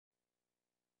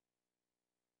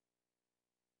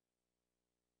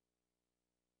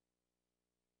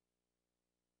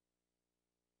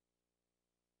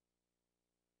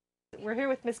We're here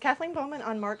with Miss Kathleen Bowman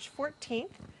on March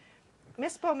 14th.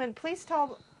 Miss Bowman, please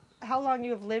tell how long you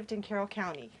have lived in Carroll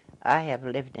County. I have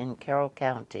lived in Carroll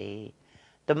County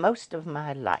the most of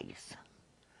my life.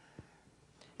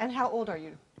 And how old are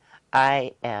you?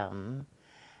 I am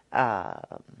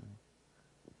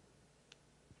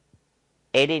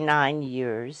 89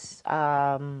 years,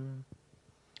 11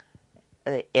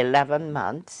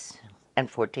 months, and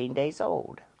 14 days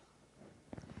old.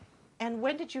 And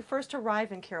when did you first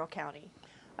arrive in Carroll County?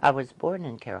 I was born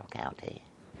in Carroll County,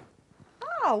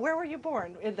 Oh, where were you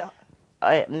born?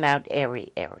 Mount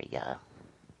Airy area.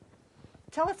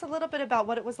 Tell us a little bit about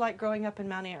what it was like growing up in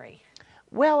Mount Airy.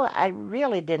 Well, I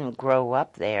really didn't grow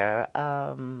up there.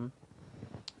 My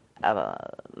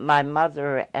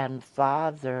mother and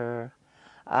father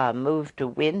moved to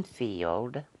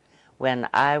Winfield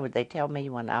they tell me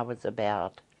when I was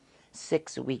about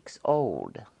 6 weeks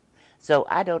old. So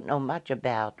I don't know much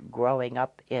about growing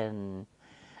up in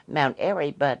Mount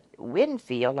Airy, but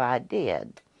Winfield I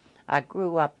did. I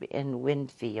grew up in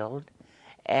Winfield,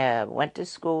 went to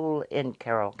school in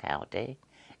Carroll County,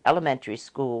 elementary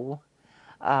school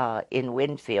in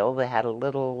Winfield. We had a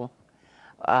little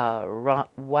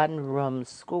one-room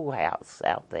schoolhouse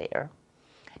out there,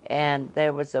 and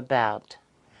there was about,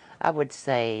 I would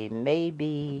say,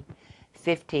 maybe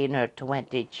 15 or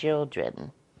 20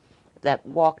 children that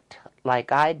walked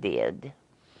like I did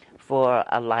for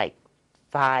like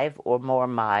 5 or more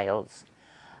miles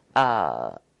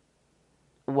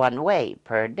one way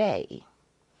per day.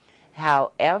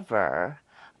 However,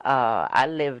 I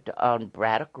lived on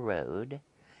Braddock Road,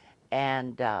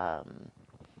 and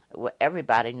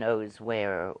everybody knows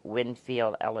where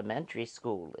Winfield Elementary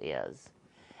School is,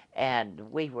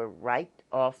 and we were right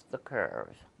off the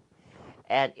curve.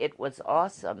 And it was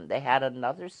awesome. They had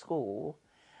another school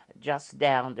just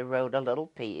down the road a little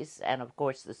piece, and of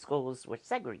course the schools were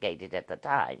segregated at the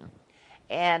time.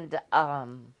 And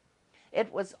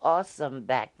it was awesome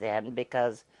back then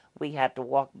because we had to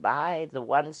walk by the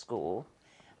one school,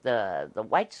 the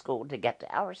white school, to get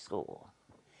to our school.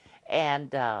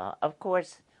 And of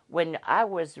course, when I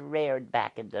was reared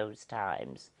back in those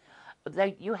times,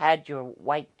 you had your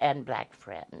white and black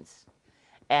friends,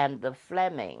 and the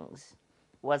Flemings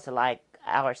was like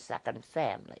our second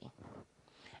family.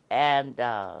 And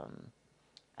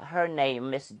her name,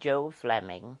 Miss Jo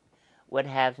Fleming, would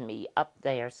have me up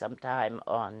there sometime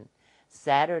on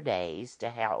Saturdays to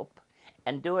help.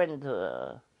 And during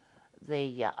the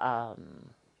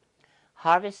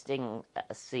harvesting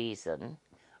season,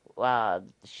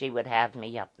 she would have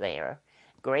me up there.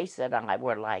 Grace and I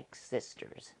were like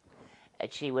sisters.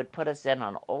 And she would put us in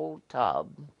an old tub,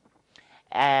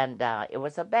 and it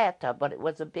was a bathtub, but it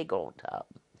was a big old tub.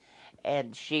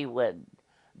 And she would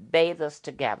bathe us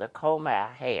together, comb our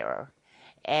hair,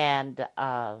 and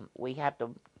we had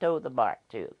to toe the bark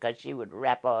too, because she would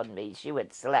rap on me. She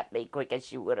would slap me quick as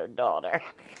she would her daughter,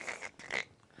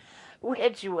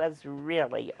 which was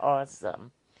really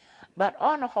awesome. But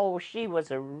on the whole, she was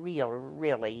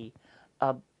really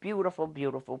a beautiful,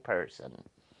 beautiful person.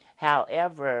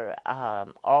 However,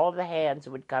 all the hands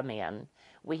would come in.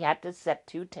 We had to set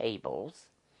 2 tables,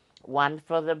 one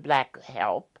for the black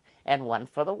help and one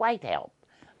for the white help.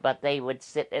 But they would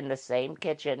sit in the same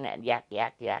kitchen and yak,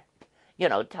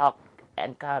 talk,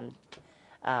 and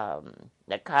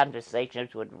the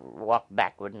conversations would walk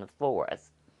backward and forth.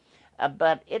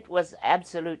 But it was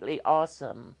absolutely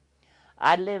awesome.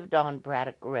 I lived on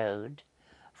Braddock Road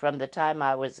from the time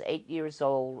I was 8 years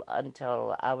old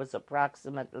until I was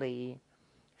approximately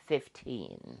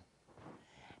 15.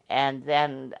 And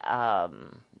then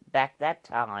back that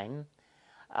time,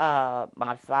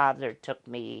 my father took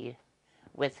me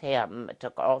with him,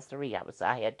 took all 3 of us,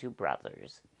 I had 2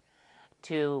 brothers,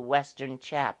 to Western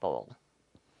Chapel.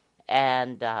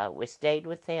 And we stayed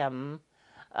with him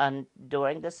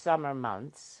during the summer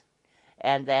months.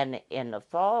 And then in the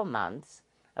fall months,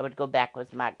 I would go back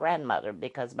with my grandmother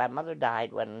because my mother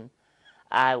died when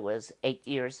I was 8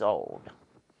 years old.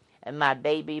 And my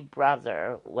baby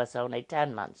brother was only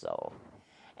 10 months old.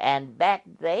 And back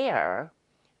there,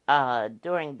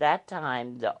 during that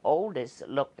time, the oldest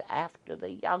looked after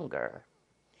the younger.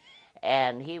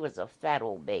 And he was a fat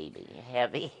old baby,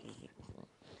 heavy.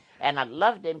 And I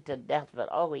loved him to death, but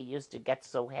oh, he used to get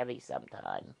so heavy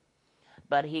sometime.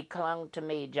 But he clung to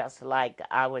me just like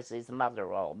I was his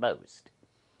mother almost.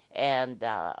 And,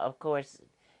 of course,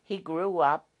 he grew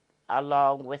up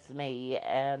along with me,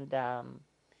 and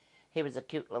he was a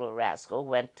cute little rascal,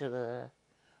 went to the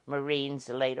Marines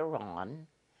later on.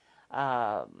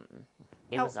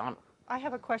 He was on... I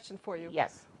have a question for you.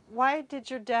 Yes. Why did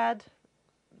your dad...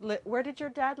 Where did your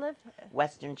dad live?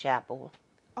 Western Chapel.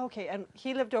 Okay, and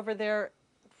he lived over there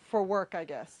for work, I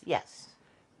guess. Yes,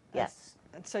 And, yes,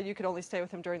 and so you could only stay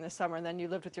with him during the summer, and then you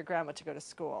lived with your grandma to go to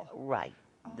school. right.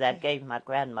 That Okay. gave my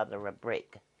grandmother a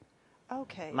break.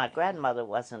 Okay. My grandmother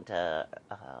wasn't a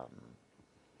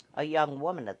young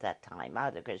woman at that time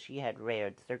either, because she had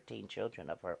reared 13 children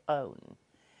of her own.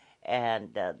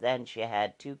 And then she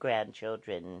had two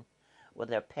grandchildren where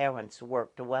their parents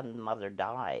worked. One mother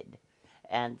died.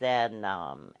 And then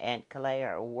Aunt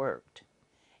Claire worked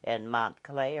in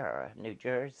Montclair, New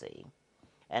Jersey,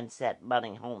 and sent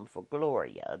money home for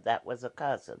Gloria. That was a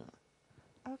cousin.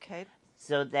 Okay.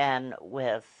 So then,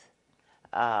 with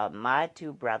my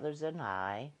two brothers and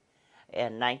I,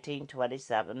 in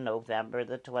 1927, November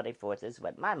the 24th, is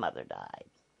when my mother died.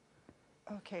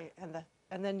 Okay,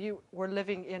 and then you were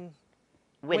living in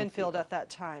Winfield Winfield. at that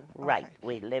time. Right. Okay.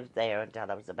 We lived there until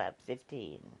I was about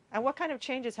 15. And what kind of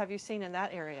changes have you seen in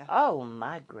that area? Oh,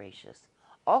 my gracious.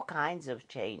 All kinds of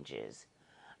changes.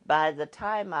 By the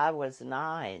time I was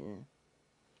 9,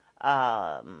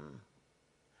 um,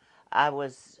 I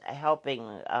was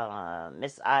helping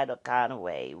Miss Ida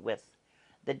Conaway with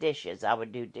the dishes. I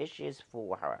would do dishes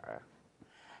for her.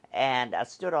 And I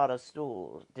stood on a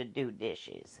stool to do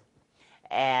dishes.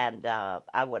 And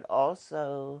I would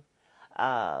also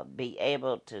be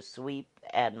able to sweep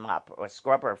and mop or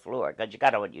scrub her floor because you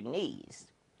got on your knees.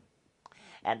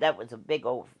 And that was a big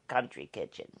old country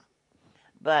kitchen.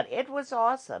 But it was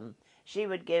awesome. She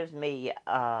would give me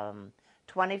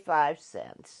 25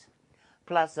 cents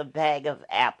plus a bag of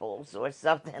apples or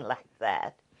something like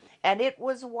that. And it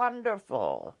was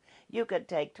wonderful. You could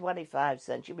take 25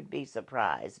 cents. You would be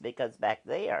surprised because back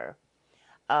there,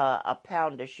 a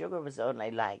pound of sugar was only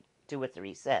like 2 or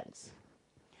 3 cents.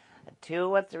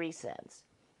 2 or 3 cents.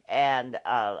 And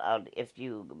if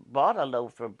you bought a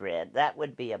loaf of bread, that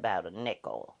would be about a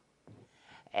nickel.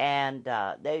 And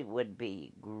they would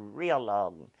be real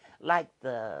long, like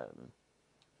the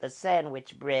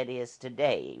sandwich bread is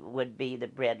today, would be the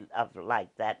bread of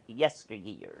like that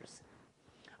yesteryears.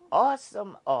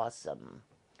 Awesome, awesome.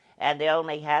 And they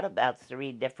only had about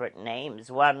 3 different names.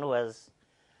 One was,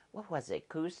 what was it,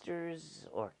 Coosters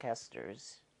or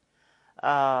Kester's?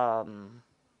 Um,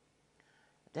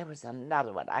 there was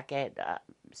another one. I can't,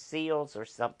 Seals or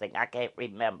something. I can't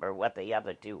remember what the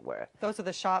other two were. Those are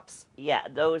the shops. Yeah,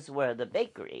 those were the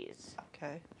bakeries.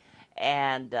 Okay.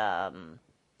 And,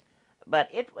 but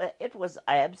it was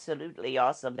absolutely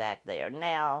awesome back there.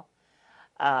 Now,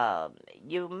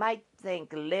 you might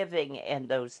think living in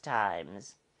those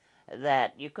times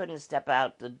that you couldn't step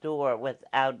out the door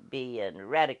without being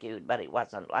ridiculed, but it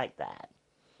wasn't like that.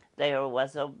 There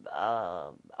was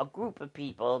a group of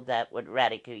people that would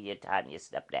ridicule you time you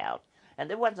stepped out, and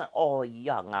they wasn't all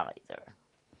young either.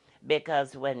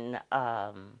 Because when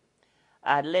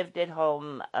I lived at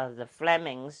home, the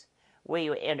Flemings, we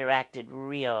interacted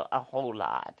a whole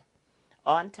lot.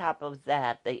 On top of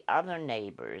that, the other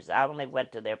neighbors, I only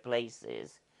went to their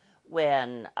places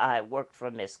when I worked for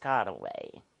Miss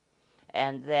Conaway.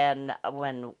 And then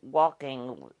when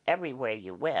walking everywhere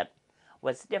you went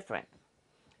was different.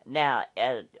 Now,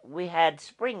 we had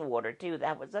spring water too.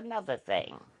 That was another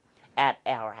thing at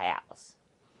our house.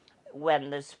 When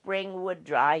the spring would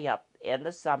dry up in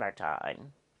the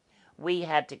summertime, we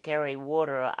had to carry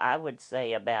water, I would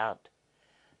say, about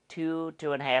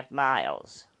 2.5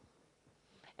 miles.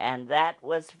 And that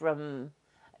was from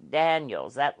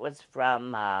Daniels. That was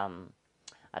from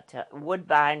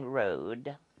Woodbine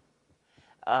Road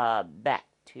back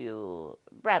to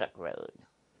Braddock Road.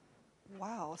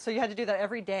 Wow. So you had to do that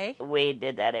every day? We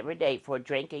did that every day for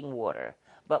drinking water.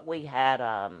 But we had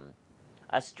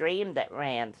a stream that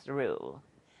ran through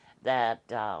that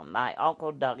my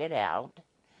uncle dug it out.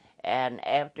 And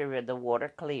after the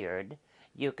water cleared,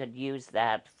 you could use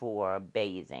that for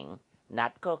bathing,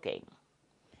 not cooking.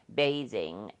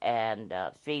 Bathing and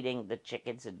feeding the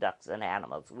chickens and ducks and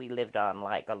animals. We lived on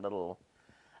like a little,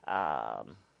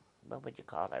 what would you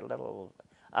call it?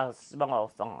 A small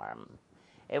farm.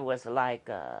 It was like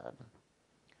I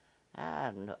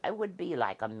don't know, it would be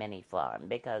like a mini farm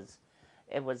because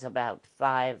it was about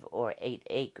 5 or 8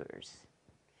 acres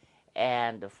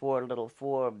and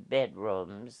 4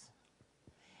 bedrooms,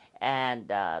 and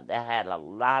they had a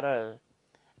lot of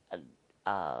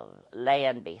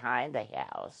land behind the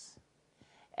house,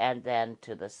 and then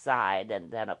to the side, and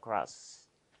then across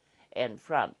in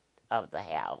front of the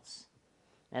house.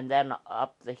 And then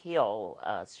up the hill,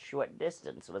 a short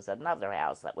distance, was another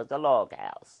house that was a log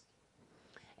house.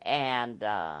 And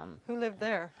Who lived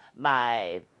there?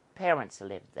 my parents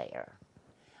lived there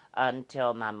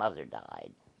until my mother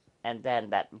died. And then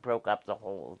that broke up the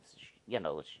whole,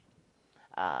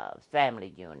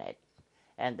 family unit.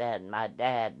 And then my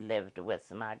dad lived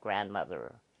with my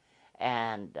grandmother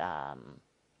and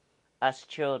us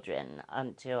children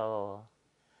until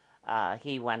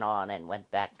he went on and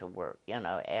went back to work,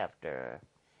 after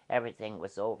everything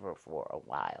was over for a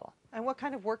while. And what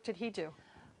kind of work did he do?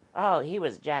 Oh, he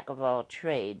was jack of all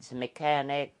trades,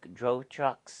 mechanic, drove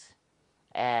trucks,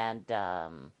 and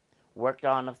worked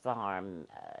on a farm,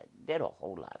 did a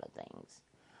whole lot of things.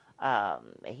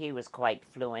 He was quite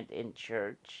fluent in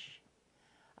church.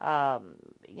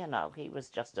 He was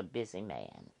just a busy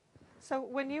man. So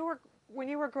when you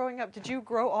were growing up, did you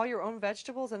grow all your own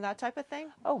vegetables and that type of thing?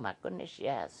 Oh my goodness,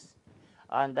 yes.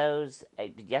 On those,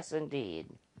 yes indeed.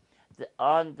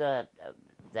 On the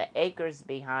acres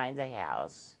behind the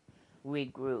house, we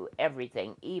grew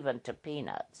everything, even to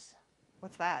peanuts.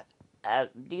 What's that?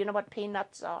 Do you know what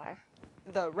peanuts are?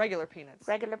 The regular peanuts.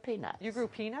 Regular peanuts. You grew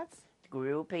peanuts?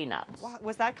 Grew peanuts. Wow.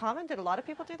 Was that common? Did a lot of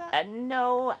people do that?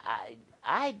 No,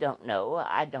 I don't know.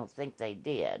 I don't think they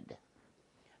did.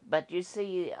 But you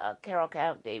see, Carroll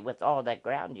County, with all that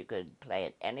ground, you could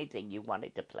plant anything you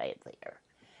wanted to plant there.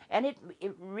 And it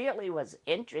really was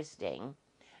interesting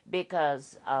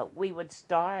because we would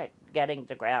start getting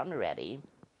the ground ready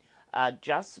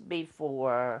just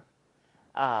before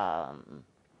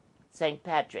St.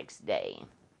 Patrick's Day.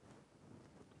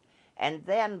 And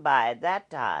then by that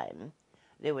time,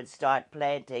 they would start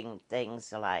planting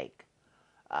things like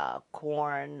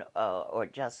corn, or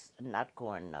just, not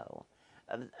corn, no.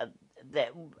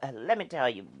 Let me tell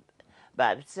you,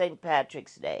 by St.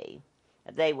 Patrick's Day,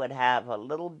 they would have a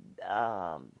little,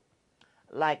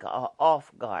 like a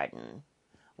off garden,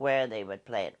 where they would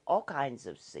plant all kinds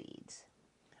of seeds.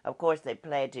 Of course, they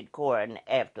planted corn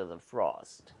after the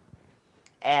frost,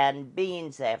 and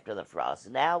beans after the frost.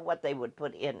 Now, what they would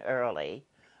put in early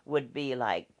would be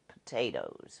like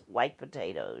potatoes, white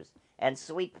potatoes, and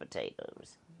sweet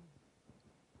potatoes.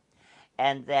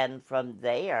 And then from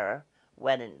there,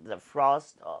 when the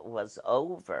frost was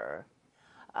over,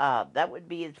 that would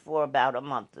be for about a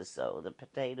month or so. The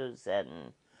potatoes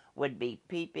then would be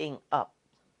peeping up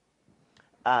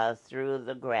through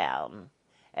the ground.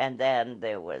 And then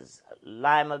there was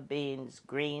lima beans,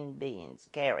 green beans,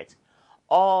 carrots,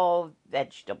 all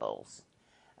vegetables,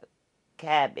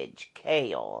 cabbage,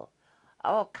 kale,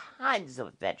 all kinds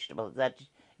of vegetables that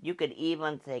you could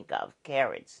even think of,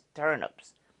 carrots,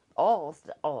 turnips,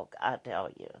 I tell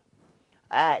you,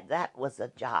 that was a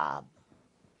job.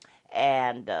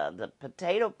 And the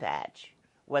potato patch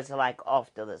was like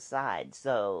off to the side,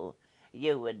 so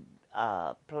you would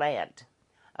plant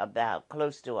about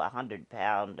close to 100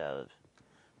 pounds of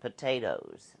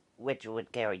potatoes, which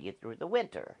would carry you through the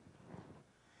winter.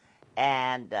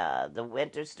 And the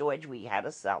winter storage, we had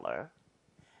a cellar,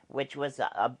 which was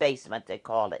a basement, they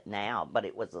call it now, but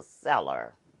it was a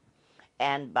cellar.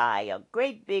 And by a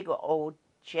great big old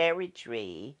cherry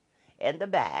tree in the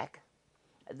back,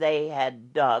 they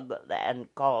had dug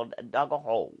a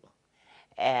hole.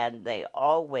 And they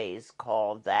always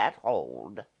called that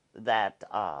hole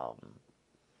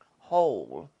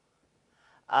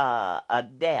a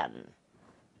den.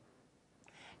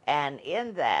 And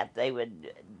in that, they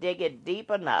would dig it deep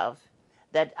enough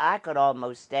that I could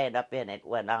almost stand up in it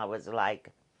when I was like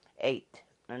 8,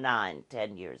 9,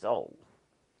 10 years old.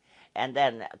 And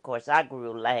then, of course, I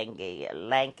grew lanky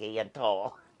and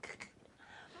tall.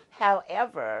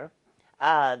 However,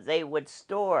 they would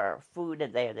store food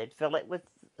in there. They'd fill it with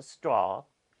straw,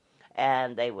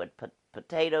 and they would put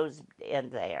potatoes in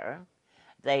there.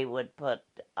 They would put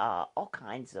all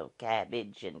kinds of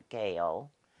cabbage and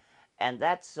kale and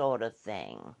that sort of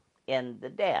thing in the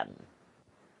den.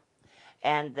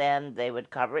 And then they would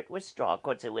cover it with straw. Of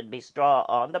course, it would be straw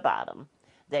on the bottom.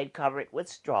 They'd cover it with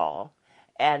straw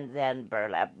and then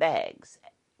burlap bags.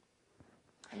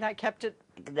 And that kept it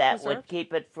That preserved? would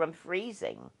keep it from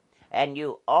freezing. And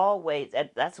you always,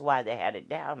 that's why they had it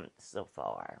down so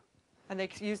far. And they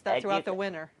used that throughout the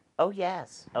winter. Oh,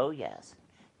 yes. Oh, yes.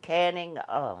 Canning,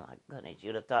 oh, my goodness,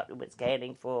 you'd have thought it was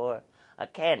canning for a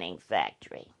canning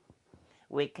factory.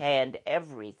 We canned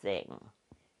everything.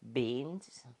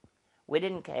 Beans. We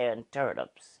didn't can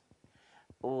turnips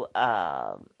or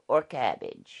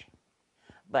cabbage.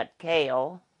 But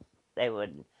kale, they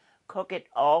would cook it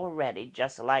already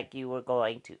just like you were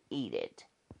going to eat it.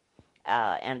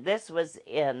 And this was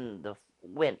in the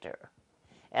winter.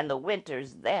 And the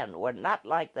winters then were not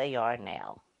like they are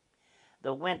now.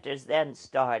 The winters then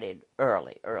started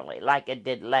early, like it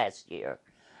did last year.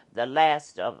 The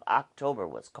last of October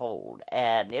was cold,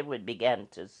 and it would begin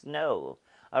to snow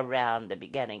around the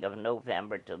beginning of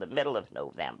November to the middle of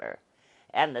November.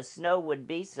 And the snow would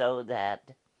be so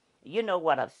that, you know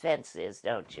what a fence is,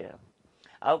 don't you?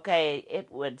 Okay,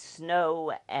 it would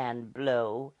snow and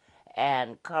blow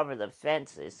and cover the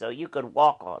fences so you could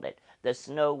walk on it. The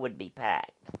snow would be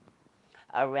packed.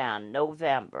 Around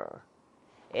November,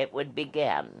 it would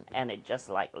begin, and it just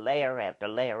like layer after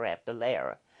layer after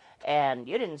layer. And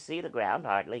you didn't see the ground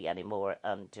hardly anymore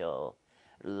until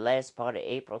last part of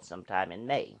April, sometime in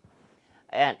May.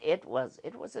 And it was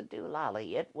a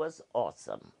doolally. It was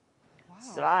awesome. Wow.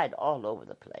 Slide all over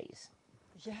the place.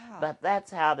 Yeah. But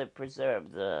that's how they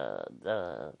preserve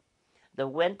the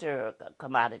winter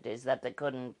commodities that they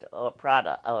couldn't, or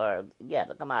product, or yeah,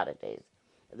 the commodities.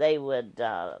 They would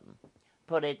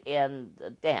put it in the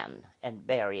den and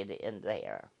bury it in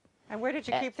there. And where did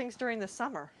you And, keep things during the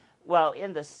summer? well,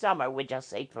 in the summer we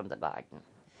just ate from the garden,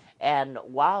 and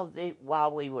while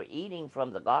we were eating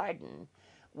from the garden,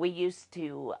 we used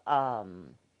to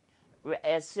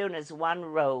as soon as one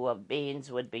row of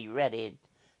beans would be ready,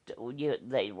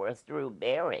 they were through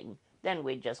bearing, then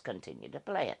we just continued to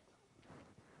plant.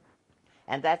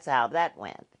 And that's how that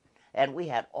went. And we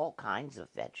had all kinds of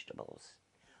vegetables.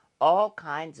 All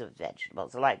kinds of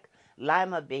vegetables. Like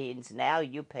lima beans, now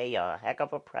you pay a heck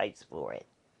of a price for it.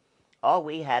 All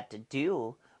we had to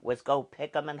do was go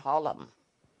pick them and haul them.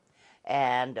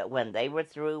 And when they were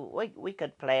through, we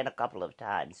could plant a couple of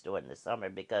times during the summer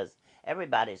because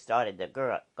everybody started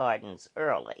their gardens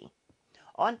early.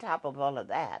 On top of all of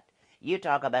that, you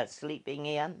talk about sleeping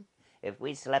in. If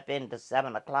we slept in to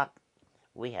 7 o'clock,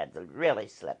 we had to really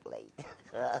sleep late.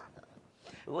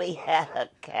 We had a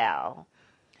cow,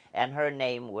 and her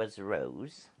name was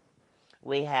Rose.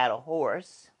 We had a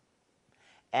horse,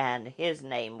 and his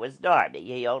name was Darby.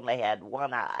 He only had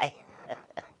one eye.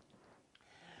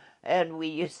 And we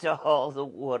used to haul the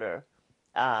water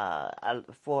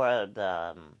for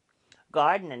the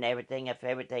garden and everything, if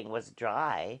everything was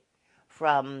dry,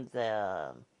 from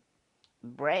the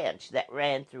branch that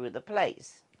ran through the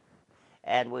place.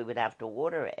 And we would have to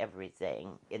water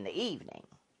everything in the evening.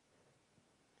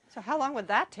 So how long would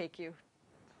that take you?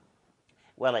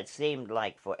 Well, it seemed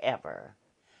like forever.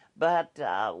 But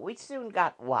we soon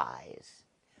got wise.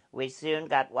 We soon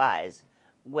got wise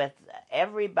with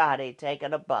everybody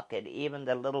taking a bucket, even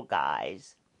the little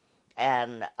guys,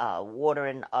 and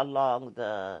watering along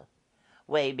the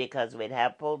way because we'd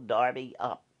have pulled Darby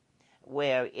up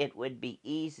where it would be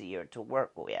easier to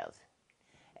work with.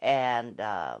 And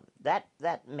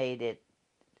that made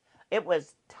it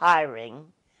was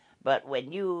tiring, but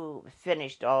when you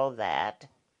finished all that,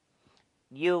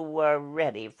 you were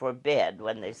ready for bed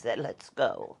when they said, let's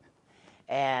go.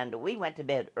 And we went to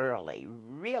bed early,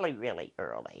 really, really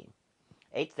early.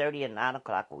 8:30 and 9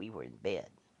 o'clock, we were in bed.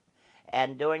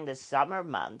 And during the summer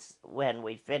months, when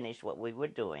we finished what we were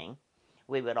doing,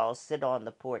 we would all sit on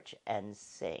the porch and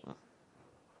sing.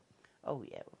 Oh,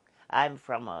 yeah. I'm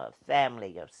from a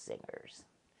family of singers.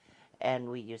 And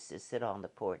we used to sit on the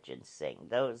porch and sing.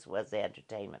 Those was the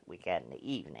entertainment we had in the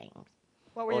evenings.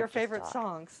 What were Or your just favorite talk.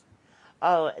 songs?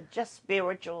 Oh, just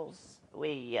spirituals.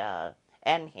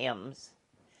 And hymns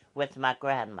with my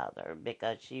grandmother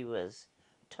because she was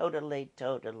totally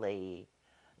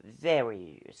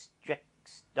very strict,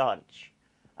 staunch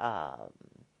um,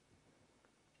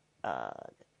 uh,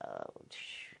 uh,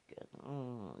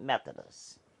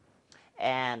 Methodist.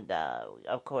 And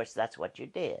of course, that's what you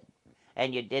did.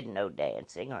 And you did no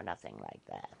dancing or nothing like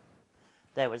that.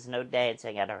 There was no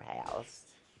dancing at her house,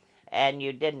 and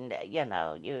you didn't.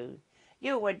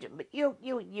 You were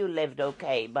you lived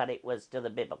okay, but it was to the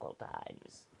biblical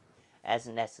times, as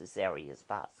necessary as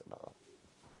possible.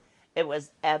 It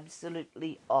was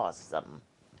absolutely awesome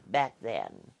back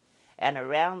then, and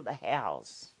around the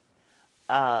house,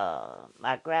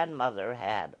 my grandmother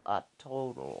had a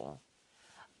total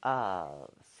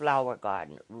flower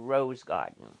garden, rose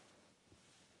garden,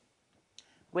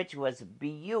 which was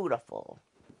beautiful,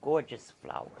 gorgeous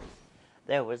flowers.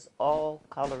 There was all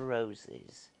color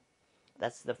roses.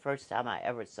 That's the first time I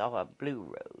ever saw a blue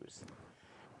rose.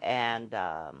 And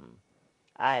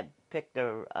I picked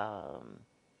got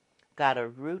a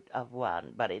root of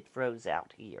one, but it froze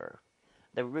out here.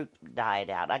 The root died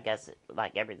out. I guess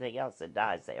like everything else, it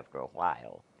dies after a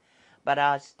while. But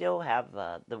I still have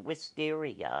the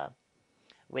wisteria,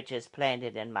 which is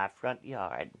planted in my front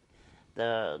yard.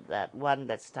 That one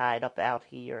that's tied up out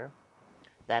here,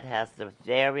 that has the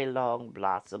very long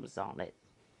blossoms on it,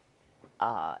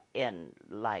 in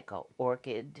like a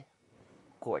orchid,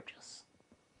 gorgeous.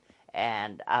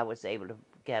 And I was able to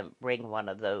bring one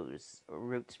of those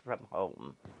roots from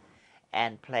home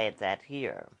and plant that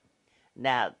here.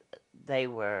 Now, they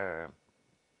were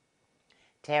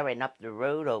tearing up the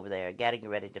road over there, getting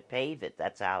ready to pave it.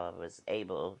 That's how I was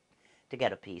able to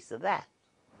get a piece of that.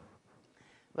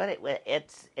 But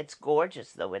it's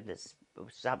gorgeous though in this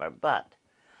summer. But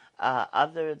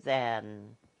other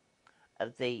than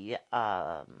the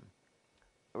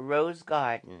rose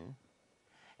garden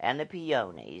and the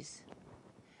peonies,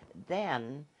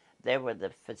 then there were the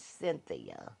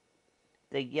forsythia,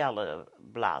 the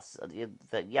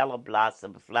the yellow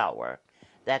blossom flower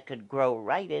that could grow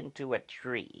right into a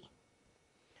tree,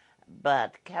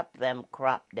 but kept them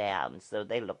cropped down so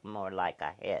they looked more like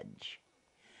a hedge.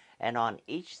 And on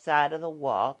each side of the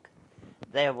walk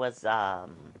there was a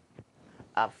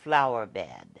flower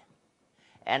bed,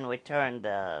 and we turned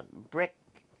the brick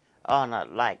on a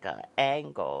like a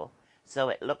angle so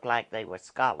it looked like they were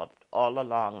scalloped all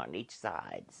along on each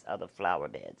sides of the flower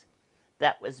beds.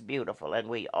 That was beautiful, and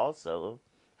we also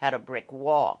had a brick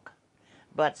walk.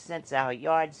 But since our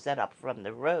yard set up from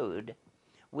the road,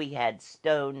 we had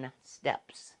stone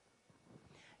steps,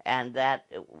 and that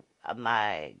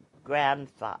my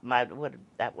grandfather,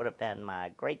 that would have been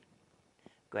my great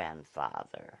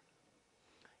grandfather,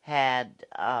 had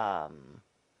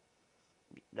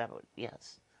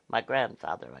yes, my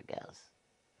grandfather, I guess.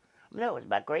 No, it was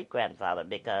my great grandfather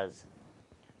because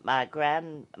my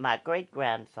great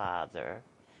grandfather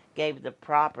gave the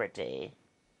property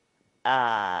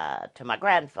to my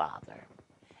grandfather,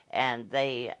 and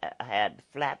they had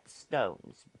flat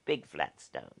stones, big flat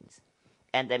stones,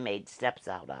 and they made steps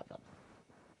out of them.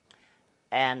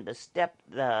 And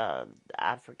the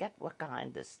I forget what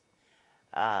kind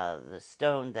the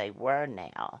stone they were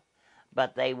now,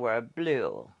 but they were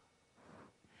blue,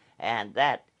 and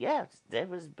that yes, it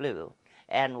was blue,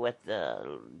 and with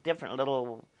the different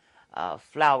little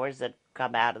flowers that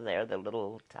come out of there, the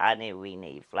little tiny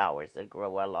weeny flowers that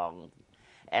grow along,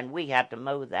 and we had to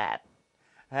mow that.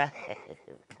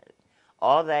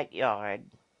 All that yard,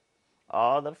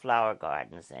 all the flower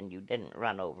gardens, and you didn't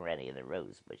run over any of the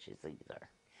rose bushes either,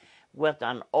 with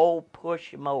an old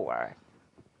push mower.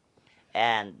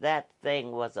 And that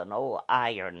thing was an old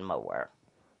iron mower.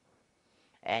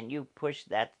 And you pushed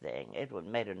that thing, it would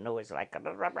make a noise like a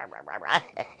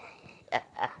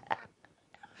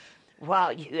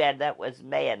while you had that was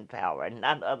manpower,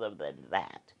 none other than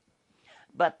that.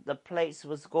 But the place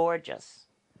was gorgeous.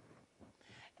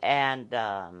 And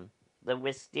the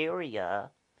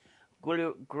wisteria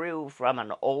grew from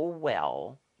an old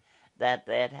well that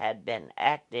had been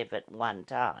active at one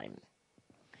time.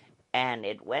 And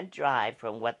it went dry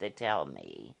from what they tell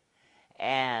me.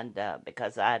 And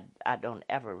because I don't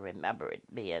ever remember it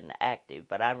being active,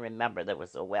 but I remember there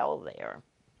was a well there,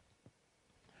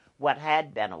 what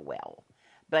had been a well.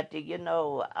 But do you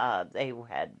know they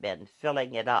had been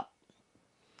filling it up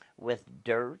with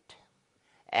dirt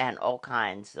and all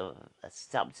kinds of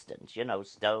substance,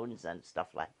 stones and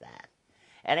stuff like that.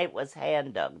 And it was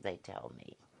hand dug, they tell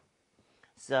me.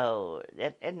 So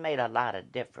it made a lot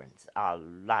of difference, a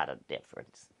lot of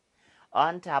difference.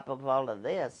 On top of all of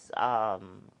this,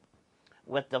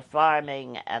 with the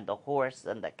farming and the horse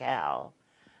and the cow,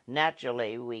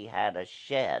 naturally we had a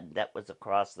shed that was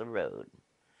across the road.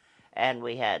 And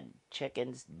we had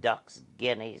chickens, ducks,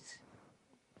 guineas.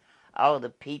 All the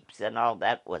peeps and all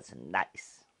that was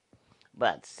nice.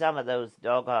 But some of those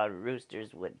doggone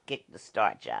roosters would kick the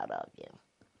starch out of you.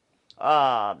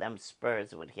 Oh, them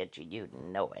spurs would hit you, you'd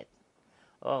know it.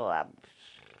 Oh,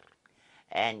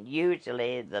 and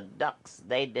usually the ducks,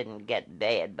 they didn't get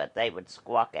bad, but they would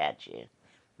squawk at you.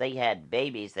 They had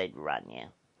babies, they'd run you.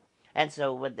 And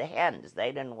so with the hens,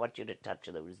 they didn't want you to touch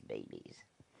those babies.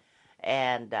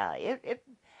 And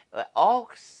all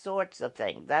sorts of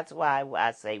things. That's why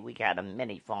I say we got a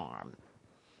mini farm.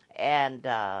 And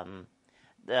the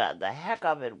heck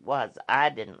of it was, I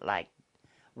didn't like.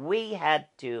 We had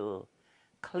to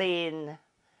clean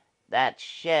that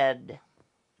shed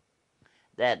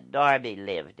that Darby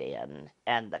lived in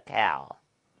and the cow.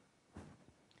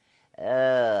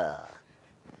 Ugh,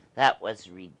 that was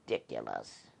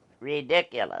ridiculous.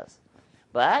 Ridiculous.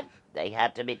 But they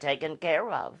had to be taken care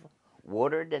of,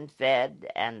 watered and fed,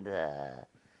 and the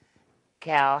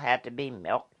cow had to be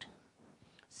milked.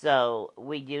 So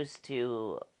we used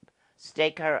to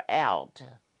stake her out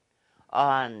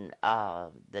on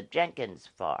the Jenkins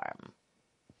farm,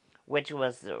 which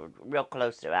was real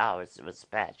close to ours. It was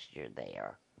pasture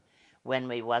there. When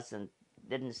we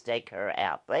didn't stake her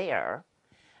out there,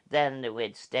 then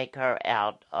we'd stake her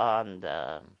out on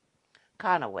the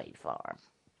Conaway farm.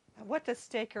 What does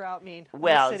stake her out mean?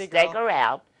 Well, stake her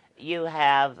out, you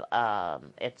have,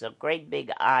 it's a great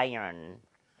big iron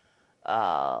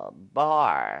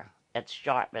bar that's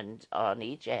sharpened on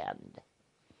each end.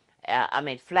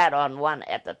 Flat on one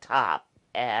at the top,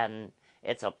 and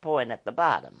it's a point at the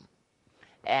bottom.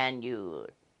 And you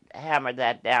hammer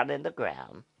that down in the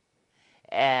ground,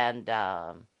 and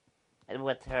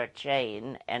with her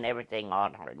chain and everything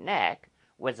on her neck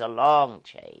was a long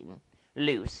chain,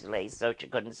 loosely, so she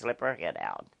couldn't slip her head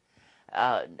out.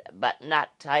 But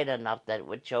not tight enough that it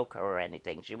would choke her or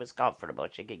anything. She was comfortable.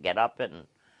 She could get up and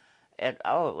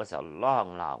oh, it was a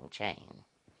long, long chain.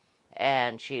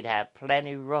 And she'd have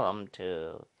plenty room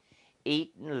to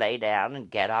eat and lay down and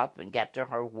get up and get to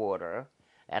her water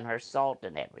and her salt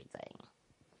and everything.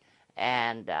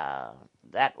 And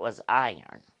that was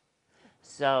iron.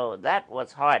 So that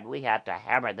was hard. We had to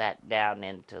hammer that down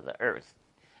into the earth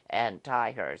and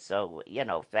tie her, so,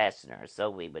 fasten her so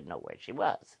we would know where she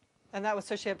was. And that was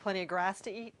so she had plenty of grass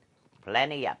to eat?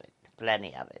 Plenty of it,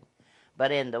 plenty of it.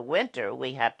 But in the winter,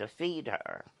 we had to feed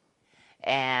her.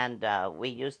 And we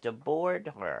used to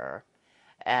board her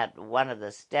at one of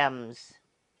the Stems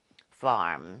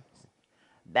farms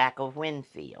back of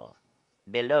Winfield,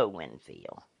 below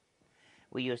Winfield.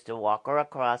 We used to walk her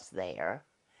across there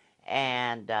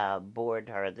and board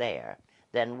her there.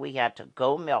 Then we had to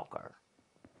go milk her.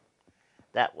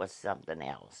 That was something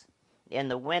else. In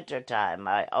the wintertime,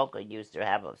 my uncle used to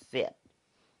have a fit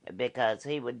because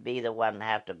he would be the one to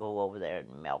have to go over there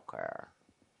and milk her.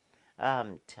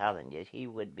 I'm telling you, he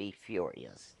would be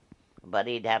furious. But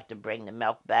he'd have to bring the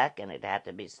milk back, and it had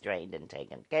to be strained and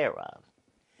taken care of.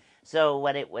 So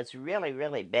when it was really,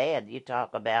 really bad, you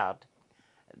talk about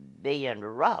being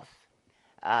rough.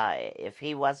 If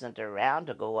he wasn't around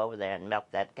to go over there and milk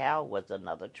that cow was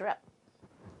another trip.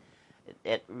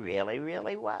 It really,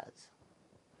 really was.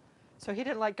 So he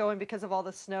didn't like going because of all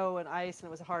the snow and ice, and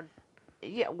it was a hard.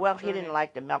 Yeah, well, he journey. didn't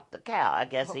like to milk the cow. I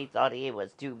guess he thought he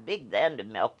was too big then to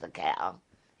milk the cow.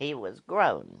 He was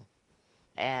grown.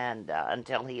 And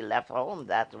until he left home,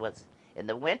 that was, in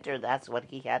the winter, that's what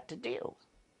he had to do.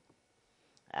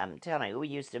 I'm telling you, we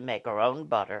used to make our own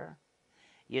butter,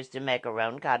 used to make our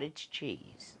own cottage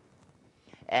cheese,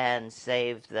 and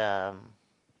save the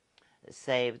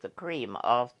cream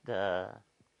off the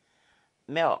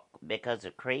milk, because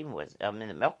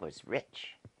the milk was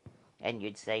rich, and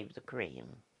you'd save the cream.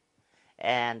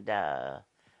 And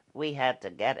we had to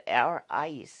get our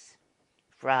ice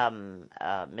from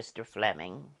Mr.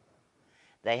 Fleming.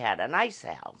 They had an ice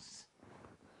house,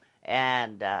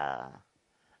 and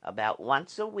about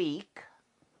once a week,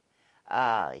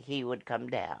 he would come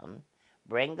down,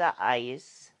 bring the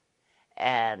ice,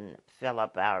 and fill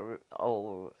up our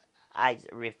old ice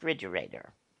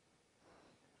refrigerator.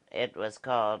 It was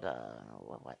called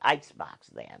ice box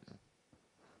then,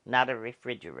 not a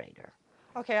refrigerator.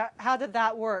 Okay, how did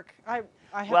that work? I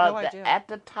have Well, no idea. at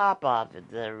the top of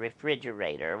the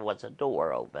refrigerator was a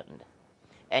door opened,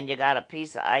 and you got a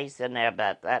piece of ice in there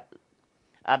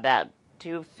about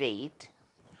 2 feet.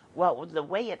 Well, the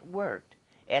way it worked,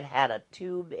 it had a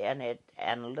tube in it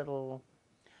and a little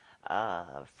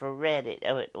ferret.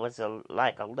 It was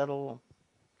like a little,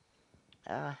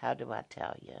 how do I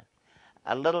tell you?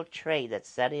 A little tray that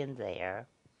set in there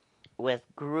with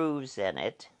grooves in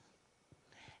it,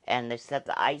 and they set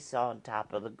the ice on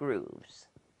top of the grooves.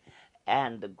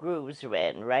 And the grooves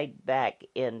ran right back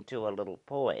into a little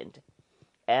point,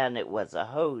 and it was a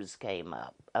hose came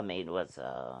up. I mean, it was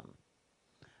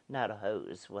not a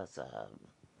hose, was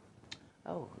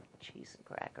oh, cheese and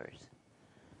crackers.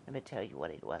 Let me tell you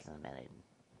what it was in a minute.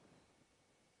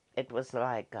 It was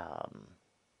like a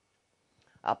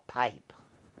pipe,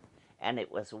 and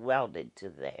it was welded to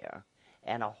there,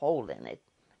 and a hole in it.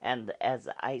 And as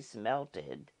the ice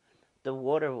melted, the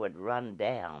water would run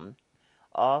down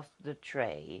off the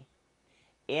tray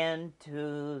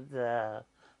into the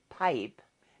pipe,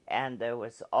 and there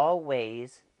was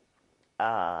always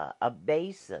a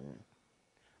basin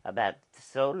about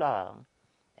so long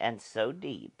and so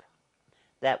deep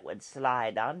that would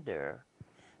slide under,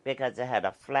 because it had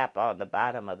a flap on the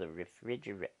bottom of the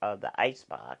refrigerator of the ice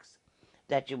box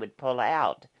that you would pull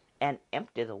out and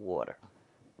empty the water.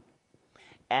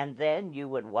 And then you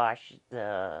would wash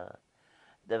the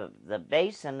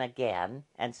basin again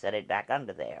and set it back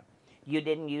under there. You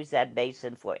didn't use that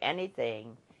basin for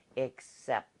anything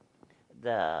except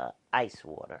the ice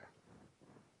water.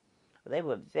 They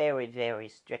were very, very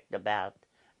strict about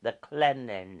the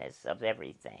cleanliness of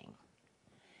everything.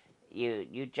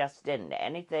 You just didn't.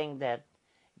 Anything that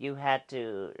you had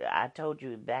to, I told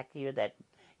you back here that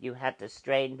you had to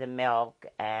strain the milk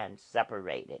and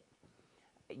separate it.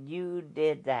 You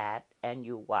did that, and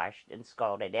you washed and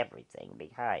scalded everything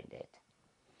behind it.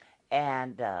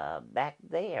 And back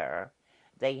there,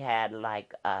 they had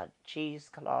like a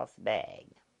cheesecloth bag.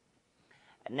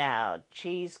 Now,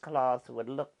 cheesecloth would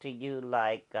look to you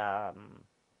like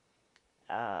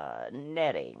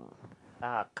netting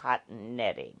cotton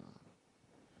netting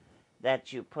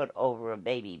that you put over a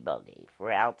baby buggy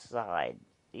for outside,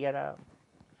 you know.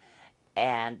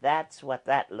 And that's what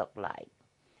that looked like.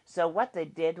 So what they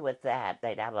did with that,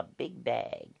 they'd have a big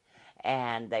bag,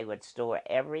 and they would store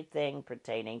everything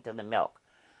pertaining to the milk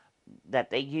that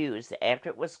they used after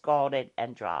it was scalded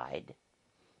and dried.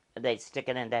 They'd stick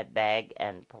it in that bag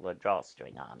and pull a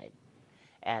drawstring on it.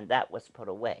 And that was put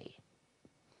away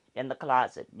in the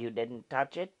closet. You didn't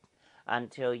touch it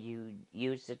until you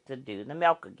used it to do the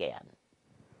milk again.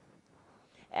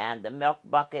 And the milk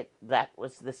bucket, that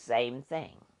was the same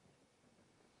thing.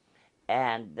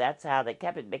 And that's how they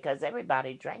kept it, because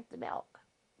everybody drank the milk.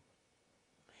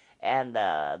 And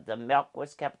the milk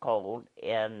was kept cold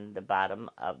in the bottom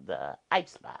of the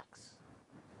ice box.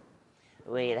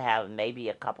 We'd have maybe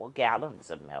a couple gallons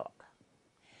of milk.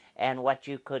 And what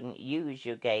you couldn't use,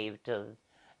 you gave to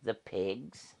the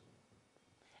pigs,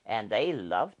 and they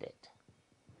loved it.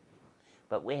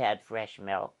 But we had fresh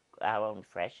milk, our own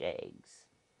fresh eggs.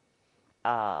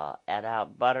 And our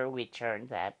butter, we churned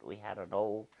that. We had an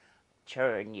old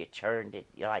churn. You churned it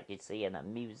like you see in a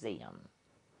museum.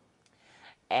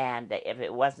 And if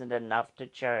it wasn't enough to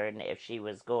churn, if she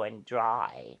was going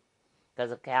dry,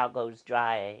 because a cow goes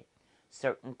dry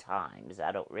certain times,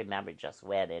 I don't remember just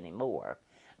when anymore,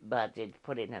 but you'd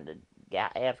put it in a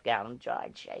half-gallon jar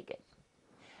and shake it.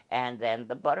 And then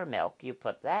the buttermilk, you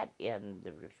put that in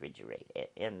the refrigerator,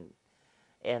 in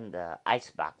the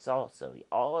icebox also.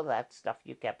 All of that stuff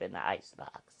you kept in the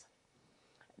icebox.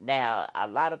 Now, a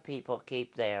lot of people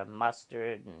keep their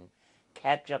mustard and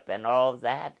ketchup and all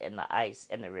that in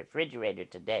the refrigerator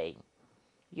today.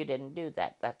 You didn't do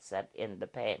that. That's set in the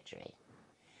pantry.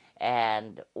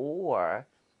 And or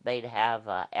they'd have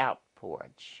an out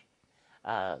porch,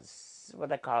 what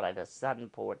they call it, a sun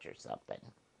porch or something.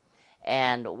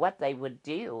 And what they would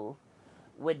do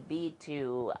would be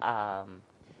to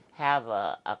have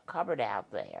a cupboard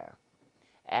out there,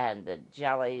 and the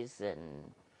jellies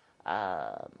and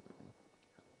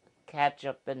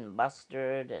ketchup and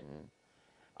mustard and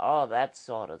all that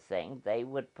sort of thing, they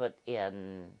would put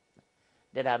in,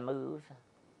 did I move?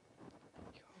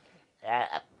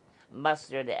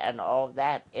 Mustard and all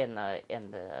that in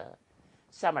the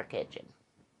summer kitchen.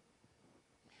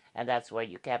 And that's where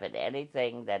you kept it.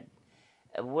 Anything that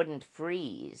wouldn't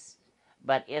freeze,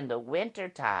 but in the winter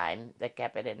time, they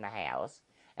kept it in the house,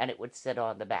 and it would sit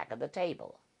on the back of the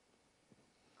table.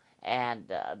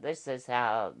 And this is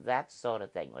how that sort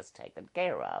of thing was taken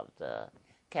care of. The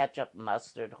ketchup,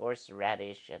 mustard,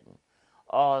 horseradish, and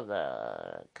all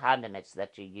the condiments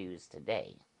that you use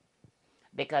today.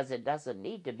 Because it doesn't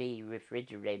need to be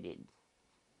refrigerated.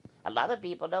 A lot of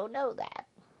people don't know that.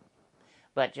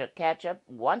 But your ketchup,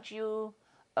 once you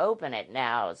open it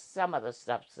now, some of the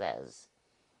stuff says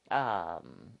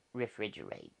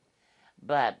refrigerate.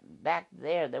 But back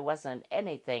there wasn't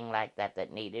anything like that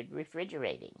that needed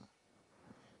refrigerating.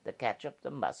 The ketchup,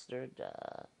 the mustard,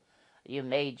 you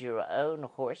made your own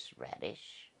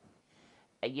horseradish.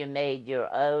 You made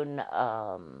your own,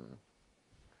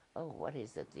 what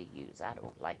is it they use? I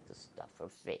don't like the stuff for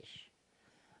fish.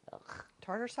 Ugh.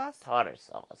 Tartar sauce? Tartar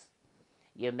sauce.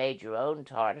 You made your own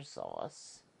tartar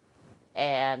sauce.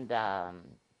 And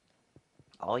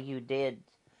all you did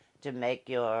to make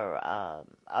your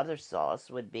other sauce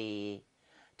would be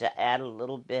to add a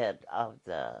little bit of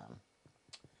the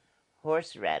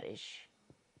horseradish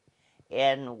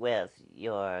in with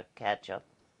your ketchup.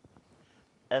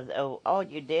 All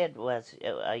you did was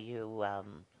you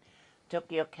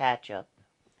took your ketchup,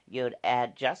 you'd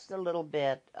add just a little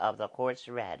bit of the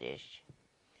horseradish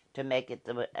to make it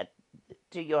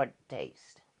to your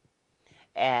taste.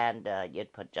 And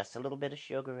you'd put just a little bit of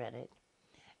sugar in it,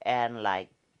 and like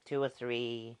 2 or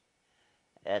 3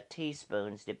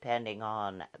 teaspoons, depending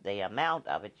on the amount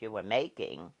of it you were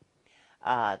making,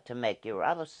 to make your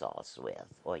other sauce with,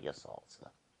 or your salsa.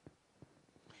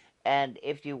 And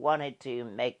if you wanted to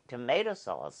make tomato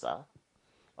salsa,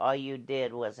 all you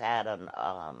did was add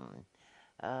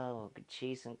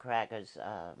cheese and crackers,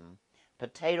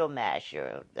 potato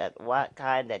masher, that what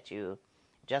kind that you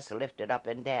just lifted up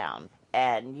and down.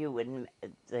 And you would,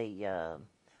 the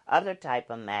other type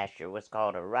of masher was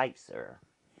called a ricer.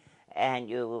 And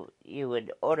you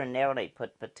would ordinarily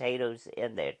put potatoes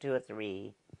in there, 2 or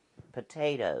 3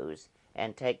 potatoes,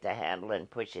 and take the handle and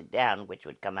push it down, which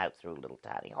would come out through little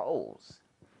tiny holes.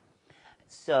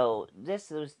 So this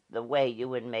was the way you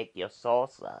would make your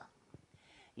salsa.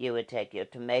 You would take your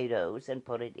tomatoes and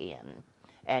put it in.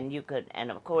 And you could,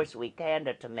 and of course we canned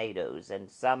the tomatoes in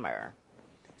summer,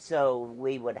 so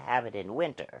we would have it in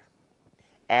winter.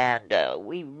 And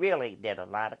we really did a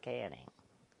lot of canning.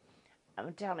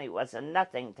 I'm telling you, it was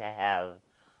nothing to have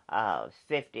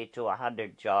 50 to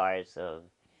 100 jars of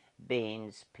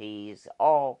beans, peas,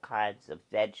 all kinds of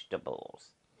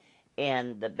vegetables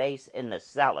in the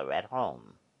cellar at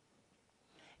home.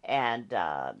 And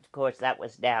of course, that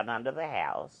was down under the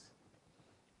house.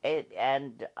 It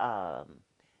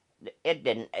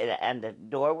didn't, and the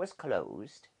door was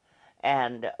closed.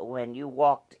 And when you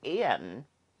walked in,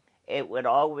 it would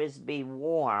always be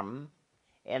warm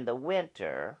in the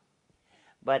winter,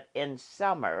 but in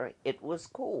summer it was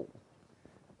cool.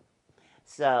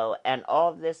 So, and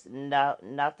all this,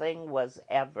 nothing was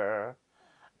ever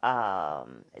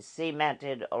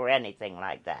cemented or anything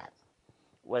like that.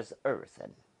 It was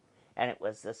earthen, and it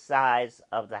was the size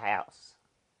of the house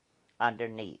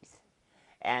underneath.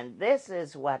 And this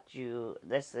is where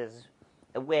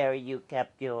you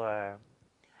kept your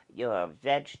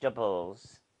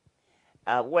vegetables,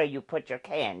 where you put your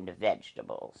canned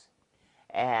vegetables.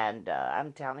 And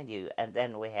I'm telling you, and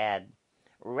then we had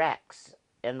racks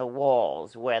in the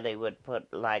walls where they would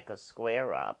put like a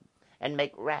square up and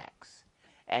make racks.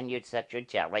 And you'd set your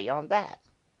jelly on that.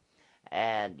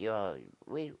 And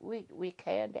we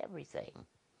canned everything.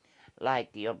 Like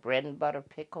your bread and butter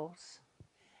pickles,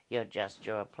 your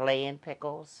plain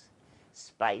pickles,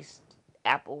 spiced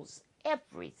apples,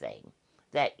 everything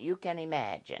that you can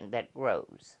imagine that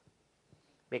grows.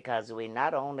 Because we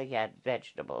not only had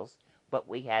vegetables, but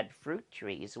we had fruit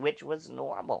trees, which was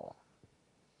normal.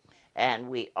 And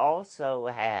we also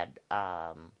had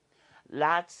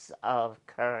lots of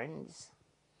currants.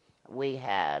 We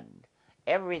had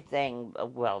everything.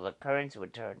 Well, the currants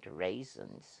would turn to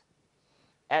raisins.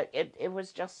 It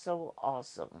was just so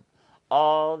awesome.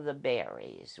 All the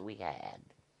berries we had.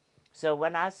 So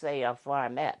when I say a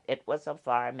farmette, it was a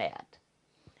farmette.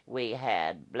 We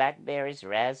had blackberries,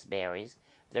 raspberries,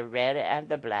 the red and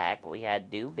the black. We had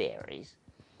dewberries.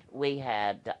 We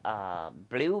had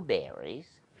blueberries.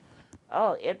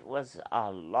 Oh, it was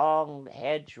a long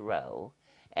hedgerow,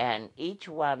 and each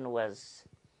one was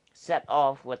set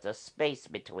off with a space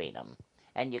between them.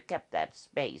 And you kept that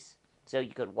space so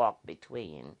you could walk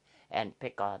between and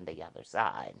pick on the other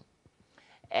side.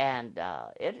 And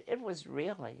it was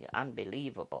really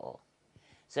unbelievable.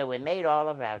 So we made all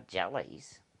of our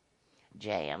jellies,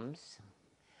 jams,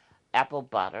 apple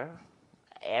butter,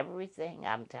 everything,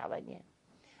 I'm telling you.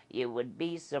 You would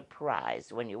be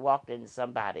surprised when you walked in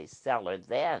somebody's cellar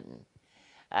then.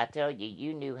 I tell you,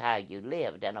 you knew how you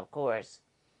lived. And of course,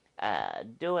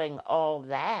 doing all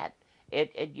that,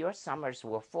 your summers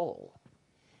were full.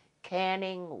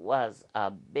 Canning was a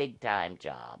big time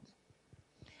job.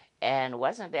 And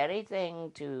wasn't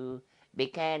anything to be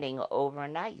canning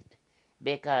overnight.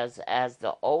 Because as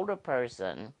the older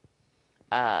person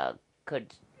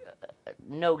could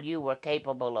know you were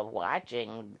capable of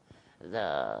watching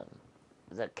the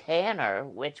canner,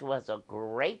 which was a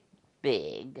great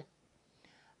big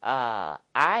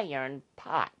iron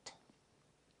pot.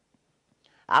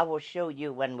 I will show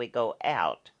you when we go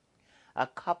out a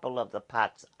couple of the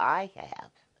pots I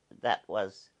have that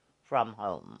was from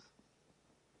home.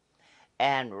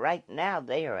 And right now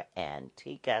they are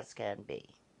antique as can be.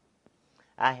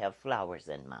 I have flowers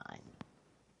in mine.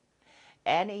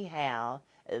 Anyhow,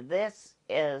 this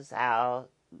is how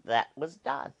that was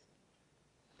done.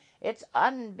 It's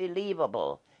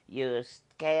unbelievable. You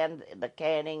scanned the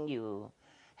canning, you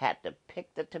had to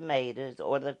pick the tomatoes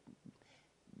or the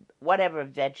whatever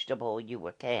vegetable you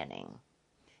were canning.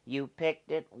 You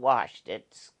picked it, washed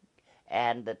it,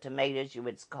 and the tomatoes you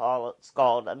would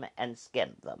scald them and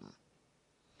skin them.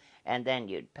 And then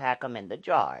you'd pack them in the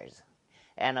jars.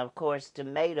 And of course,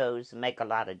 tomatoes make a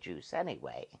lot of juice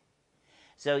anyway.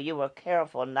 So you were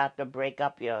careful not to break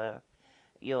up your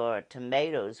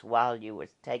tomatoes while you were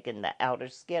taking the outer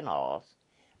skin off,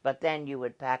 but then you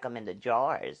would pack them in the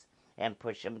jars and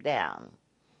push them down.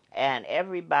 And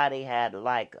everybody had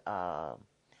like a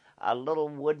little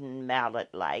wooden mallet,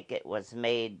 like it was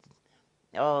made,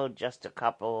 just a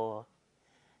couple,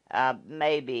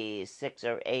 maybe 6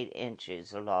 or 8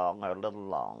 inches long or a little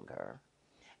longer.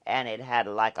 And it had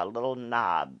like a little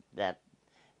knob that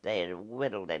they had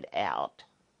whittled it out.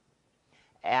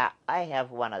 I have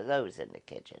one of those in the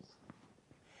kitchen.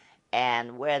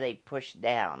 And where they push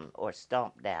down or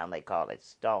stomp down, they call it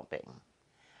stomping,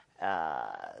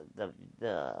 the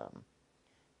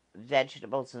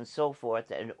vegetables and so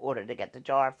forth in order to get the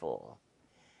jar full.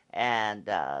 And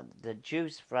the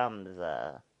juice from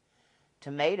the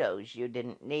tomatoes, you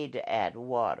didn't need to add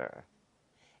water.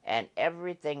 And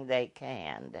everything they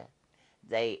canned,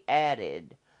 they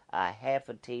added a half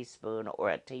a teaspoon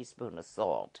or a teaspoon of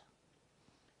salt.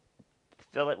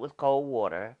 Fill it with cold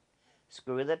water,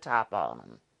 screw the top on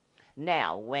them,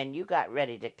 Now, when you got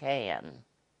ready to can,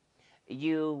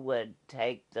 you would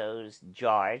take those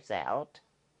jars out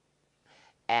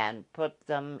and put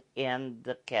them in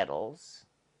the kettles,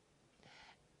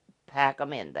 pack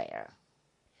them in there.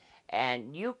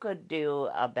 And you could do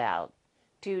about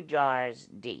 2 jars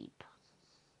deep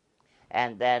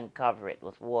and then cover it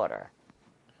with water,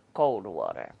 cold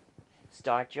water.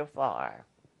 Start your fire.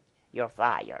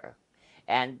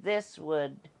 And this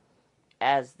would,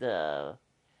 as the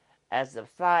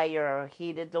fire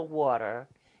heated the water,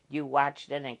 you watched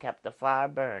it and kept the fire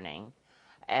burning,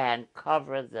 and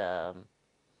cover the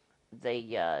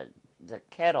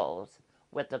kettles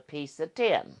with a piece of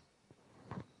tin,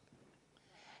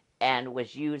 and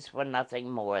was used for nothing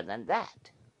more than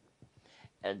that,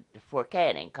 for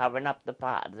canning, covering up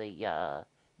the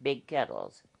big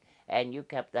kettles, and you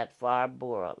kept that fire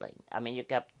boiling. I mean, you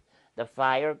kept the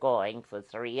fire going for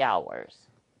 3 hours,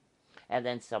 and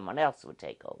then someone else would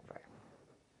take over.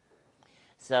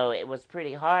 So it was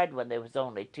pretty hard when there was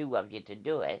only two of you to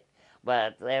do it.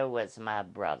 But there was my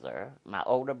brother, my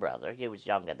older brother. He was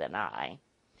younger than I.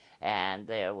 And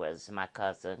there was my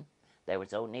cousin. There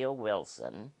was O'Neill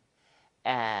Wilson.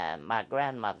 And my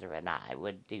grandmother and I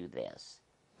would do this.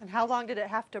 And how long did it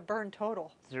have to burn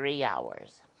total? 3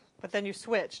 hours. But then you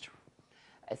switched.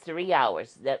 3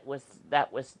 hours. That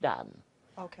was done.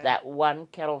 Okay. That one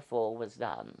kettleful was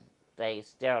done. They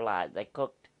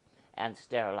cooked and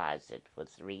sterilized it for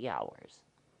 3 hours.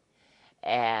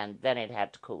 And then it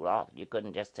had to cool off. You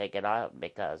couldn't just take it out,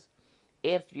 because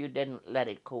if you didn't let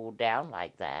it cool down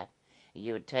like that,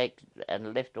 you would take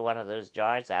and lift one of those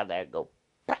jars out there and go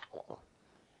pow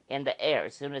in the air.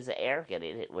 As soon as the air hit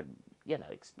it, it would,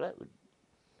 explode.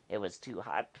 It was too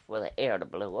hot for the air to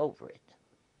blow over it.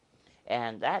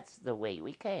 And that's the way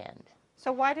we canned.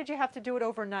 So why did you have to do it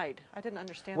overnight? I didn't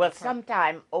understand Well, that part.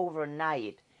 sometime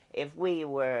overnight, if we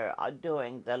were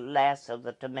doing the last of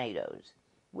the tomatoes,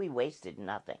 we wasted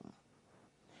nothing.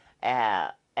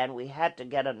 And we had to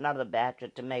get another batch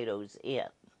of tomatoes in.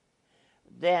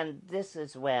 Then this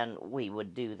is when we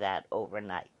would do that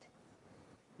overnight.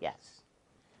 Yes,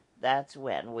 that's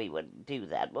when we would do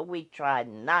that. But we tried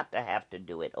not to have to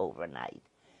do it overnight.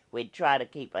 We'd try to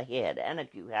keep ahead. And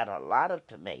if you had a lot of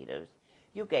tomatoes,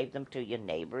 you gave them to your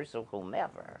neighbors or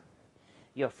whomever,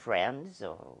 your friends,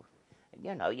 or,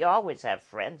 you always have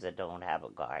friends that don't have a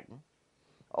garden,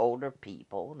 older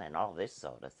people and all this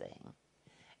sort of thing.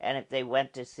 And if they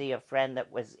went to see a friend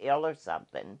that was ill or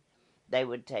something, they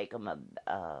would take them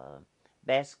a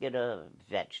basket of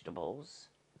vegetables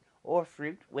or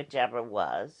fruit, whichever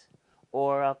was,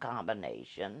 or a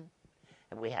combination.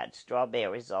 And we had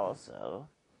strawberries also.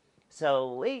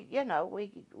 So we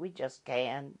just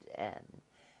canned and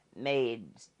made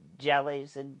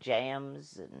jellies and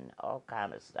jams and all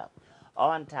kind of stuff.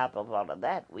 On top of all of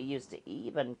that, we used to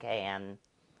even can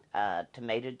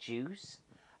tomato juice,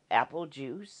 apple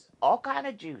juice, all kind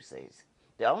of juices.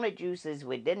 The only juices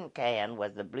we didn't can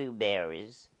was the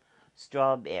blueberries,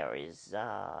 strawberries,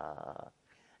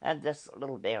 and just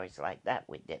little berries like that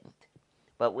we didn't.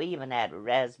 But we even had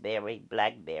raspberry,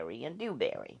 blackberry, and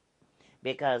dewberry.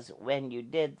 Because when you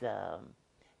did the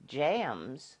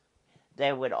jams,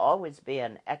 there would always be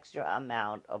an extra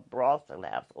amount of broth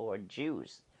left or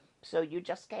juice. So you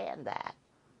just canned that.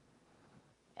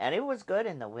 And it was good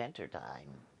in the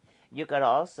wintertime. You could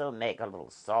also make a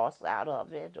little sauce out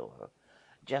of it, or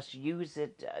just use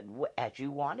it as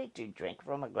you wanted to, drink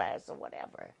from a glass or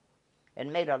whatever. It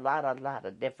made a lot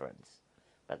of difference.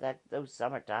 But those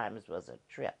summer times was a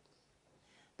trip.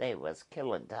 They was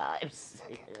killing times.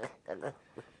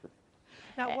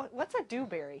 Now, what's a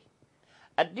dewberry?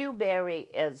 A dewberry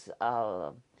is,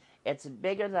 it's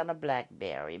bigger than a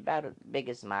blackberry, about as big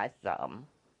as my thumb.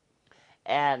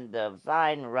 And the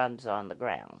vine runs on the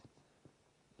ground.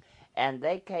 And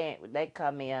they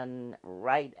come in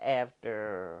right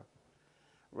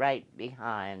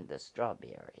behind the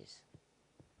strawberries.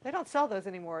 They don't sell those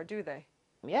anymore, do they?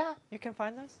 Yeah. You can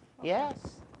find those? Okay.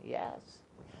 Yes.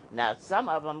 Now, some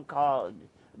of them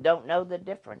don't know the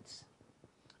difference.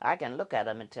 I can look at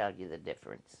them and tell you the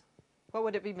difference. What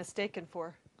would it be mistaken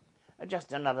for?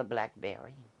 Just another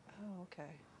blackberry. Oh, okay.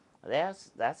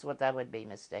 That's what that would be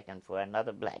mistaken for,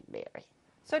 another blackberry.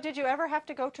 So did you ever have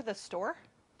to go to the store?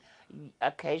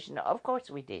 Occasionally, of course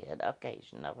we did,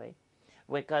 occasionally.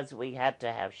 Because we had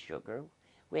to have sugar,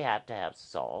 we had to have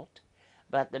salt.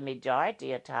 But the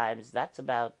majority of times, that's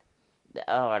about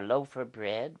a loaf of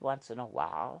bread once in a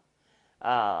while.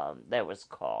 There was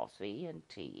coffee and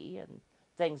tea and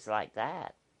things like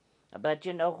that. But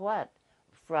you know what?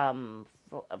 From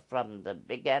the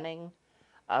beginning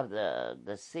of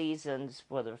the seasons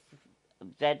for the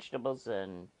vegetables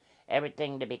and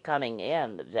everything to be coming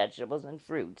in, the vegetables and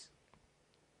fruits,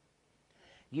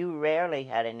 you rarely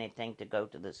had anything to go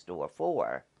to the store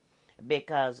for,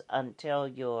 because until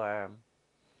your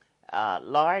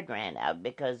lard ran out,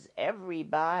 because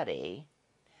everybody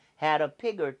had a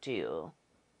pig or two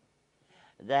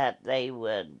that they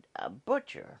would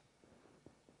butcher.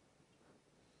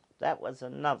 That was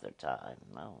another time.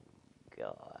 Oh,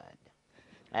 God.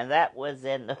 And that was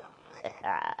in the...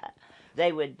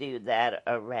 they would do that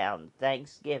around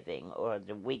Thanksgiving or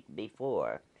the week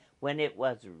before, when it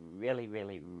was really,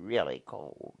 really, really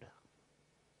cold.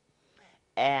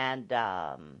 And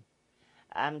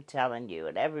I'm telling you,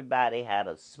 and everybody had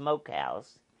a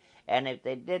smokehouse, and if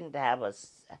they didn't have a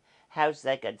house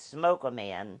they could smoke them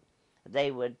in,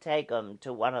 they would take them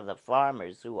to one of the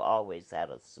farmers who always had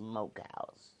a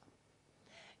smokehouse,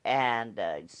 and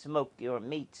smoke your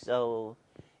meat so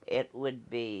it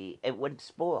wouldn't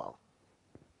spoil.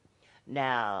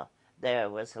 Now, there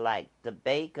was like the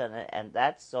bacon and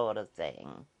that sort of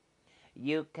thing.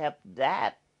 You kept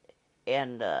that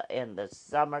in the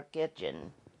summer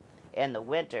kitchen. In the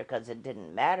winter, because it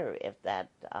didn't matter if that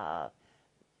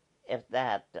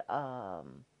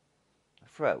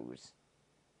froze.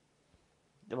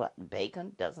 What,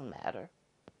 bacon doesn't matter,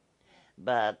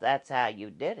 but that's how you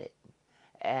did it.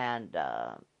 And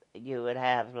you would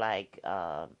have like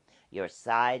your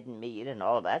side meat and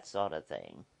all that sort of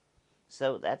thing.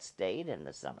 So that stayed in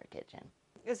the summer kitchen.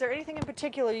 Is there anything in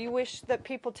particular you wish that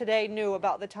people today knew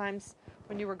about the times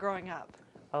when you were growing up?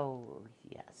 Oh,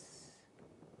 yes.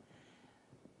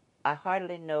 I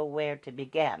hardly know where to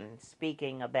begin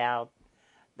speaking about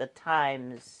the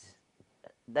time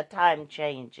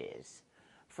changes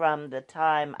from the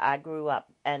time I grew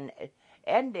up, and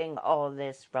ending all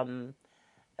this from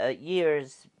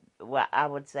years, well, I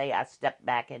would say I stepped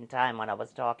back in time when I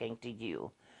was talking to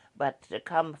you, but to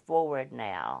come forward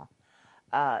now,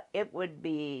 it would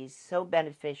be so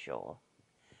beneficial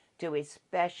to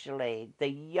especially the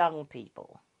young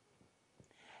people.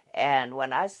 And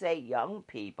when I say young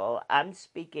people, I'm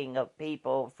speaking of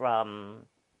people from,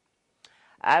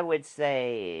 I would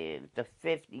say, the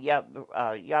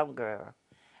younger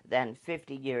than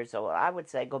 50 years old. I would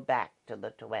say go back to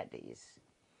the 20s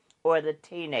or the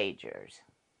teenagers.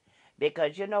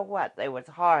 Because you know what? There was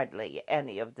hardly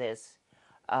any of this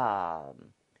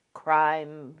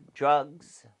crime,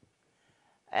 drugs,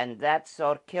 and that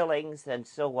sort of killings and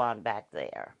so on back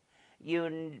there.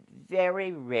 You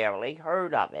very rarely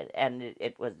heard of it, and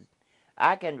it was,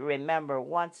 I can remember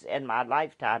once in my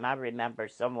lifetime, I remember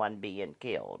someone being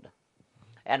killed,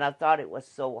 and I thought it was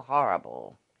so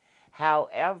horrible.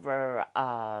 However,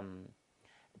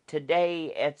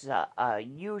 today it's a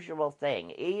usual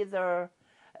thing. Either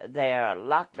they're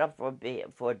locked up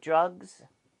for drugs,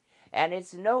 and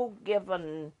it's no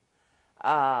given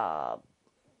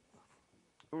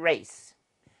race.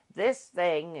 This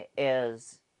thing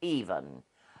is even.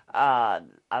 A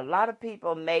lot of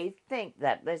people may think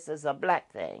that this is a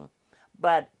black thing,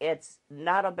 but it's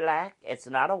not a black, it's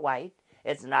not a white,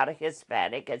 it's not a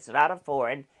Hispanic, it's not a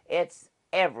foreign, it's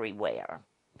everywhere.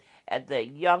 And the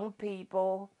young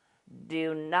people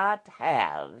do not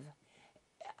have,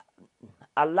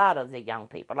 a lot of the young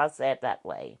people, I'll say it that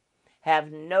way,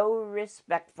 have no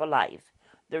respect for life.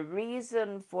 The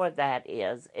reason for that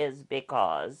is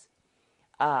because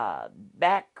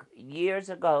back years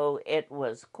ago, it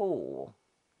was cool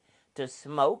to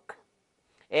smoke.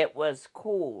 It was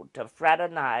cool to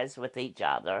fraternize with each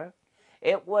other.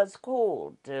 It was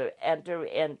cool to enter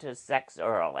into sex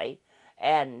early.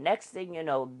 And next thing you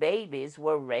know, babies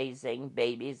were raising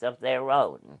babies of their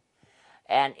own.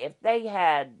 And if they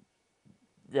had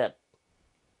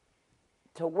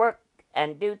to work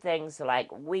and do things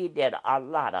like we did, a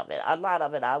lot of it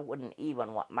I wouldn't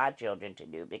even want my children to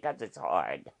do because it's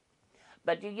hard.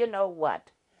 But do you know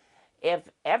what? If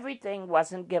everything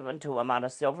wasn't given to them on a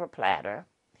silver platter,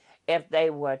 if they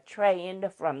were trained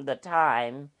from the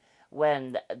time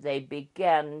when they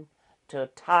began to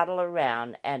toddle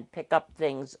around and pick up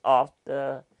things off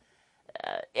the,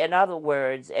 in other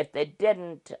words, if they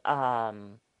didn't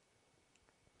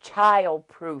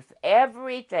child-proof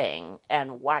everything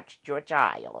and watched your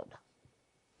child.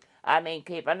 I mean,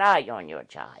 keep an eye on your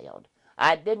child.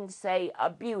 I didn't say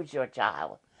abuse your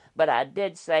child, but I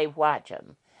did say watch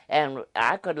him. And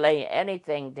I could lay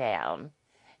anything down,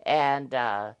 and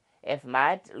if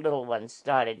my little ones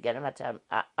started getting, I'd tell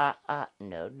them,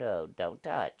 no, don't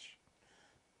touch.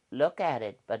 Look at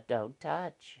it, but don't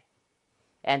touch.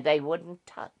 And they wouldn't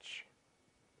touch.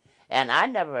 And I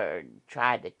never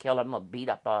tried to kill them or beat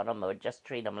up on them or just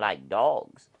treat them like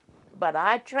dogs. But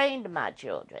I trained my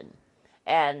children.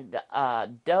 And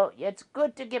it's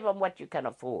good to give them what you can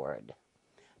afford.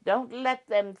 Don't let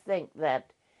them think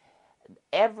that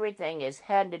everything is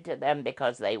handed to them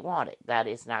because they want it. That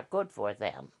is not good for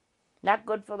them. Not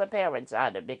good for the parents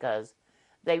either, because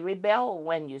they rebel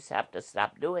when you have to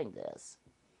stop doing this.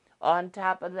 On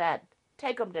top of that,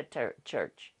 take them to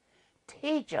church.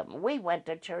 Teach them. We went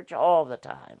to church all the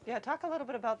time. Yeah, talk a little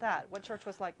bit about that. What church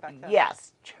was like back then?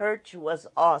 Yes, church was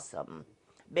awesome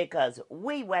because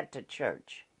we went to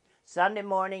church. Sunday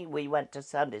morning, we went to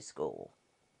Sunday school.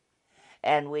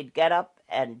 And we'd get up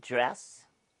and dress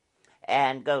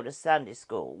and go to Sunday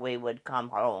school. We would come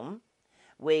home.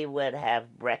 We would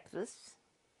have breakfast.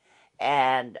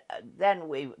 And then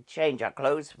we would change our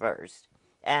clothes first.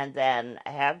 And then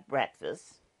have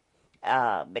breakfast.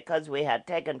 Because we had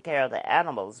taken care of the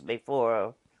animals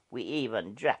before we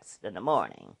even dressed in the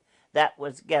morning. That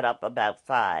was get up about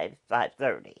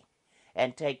 5:30,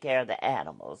 and take care of the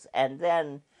animals, and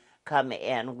then come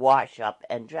in, wash up,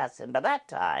 and dress. And by that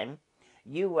time,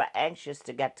 you were anxious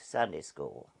to get to Sunday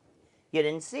school. You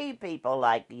didn't see people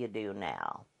like you do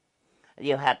now.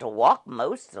 You had to walk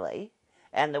mostly,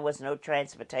 and there was no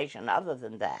transportation other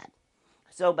than that.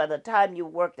 So by the time you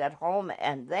worked at home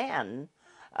and then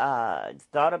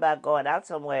thought about going out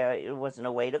somewhere, it was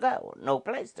no way to go, no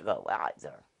place to go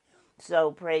either.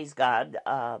 So praise God,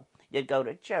 you'd go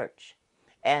to church.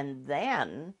 And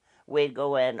then we'd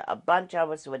go in, a bunch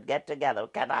of us would get together.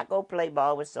 Can I go play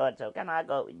ball with so-and-so? Can I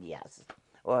go? Yes.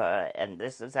 And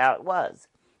this is how it was.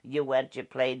 You went, you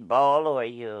played ball, or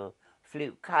you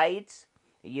flew kites.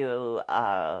 This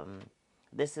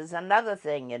is another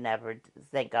thing you never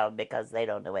think of because they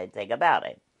don't know anything about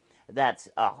it. That's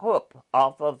a hook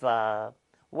off of a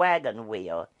wagon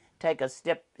wheel. Take a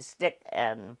stick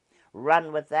and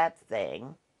run with that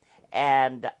thing,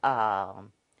 and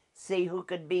see who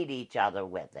could beat each other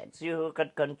with it, see who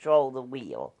could control the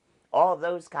wheel. All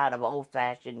those kind of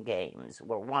old-fashioned games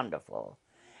were wonderful.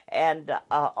 And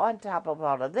on top of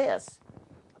all of this,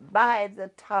 by the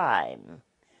time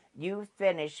you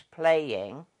finished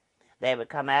playing, they would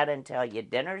come out and tell you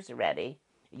dinner's ready.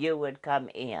 You would come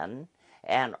in,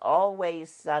 and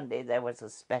always Sunday there was a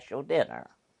special dinner.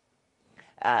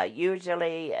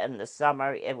 Usually in the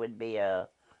summer it would be a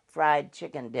fried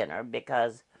chicken dinner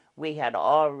because we had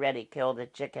already killed the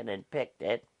chicken and picked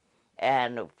it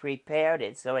and prepared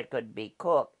it so it could be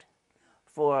cooked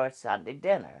for Sunday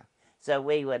dinner. So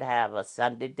we would have a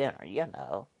Sunday dinner,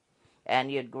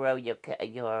 and you'd grow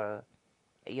your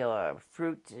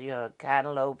fruits, your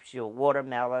cantaloupes, your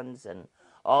watermelons, and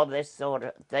all this sort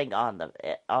of thing on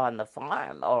the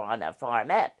farm or on a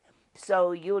farmette.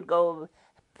 So you would go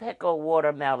pick a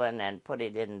watermelon and put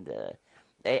it in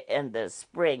the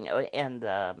spring, or in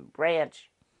the branch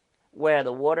where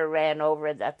the water ran over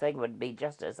it. That thing would be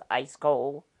just as ice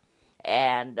cold.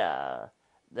 And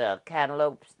the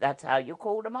cantaloupes, that's how you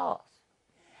cooled them off.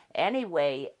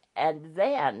 Anyway, and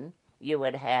then you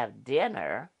would have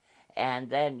dinner, and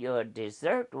then your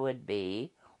dessert would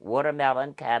be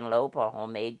watermelon, cantaloupe, or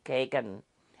homemade cake,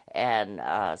 and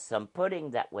some pudding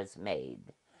that was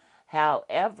made.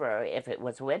 However, if it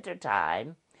was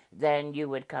wintertime, then you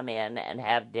would come in and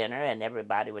have dinner, and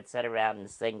everybody would sit around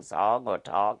and sing song or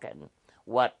talk and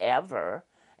whatever.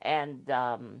 And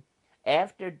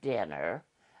after dinner,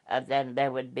 then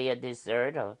there would be a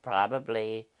dessert of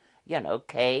probably,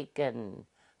 cake and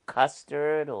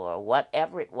custard or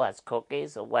whatever it was,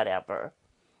 cookies or whatever.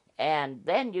 And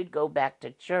then you'd go back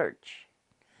to church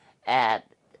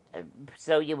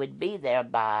so you would be there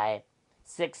by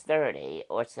 6:30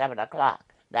 or 7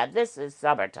 o'clock. Now, this is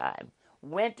summertime.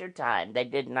 Wintertime, they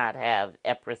did not have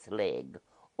Epris League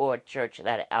or church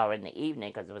that hour in the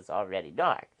evening because it was already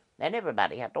dark. And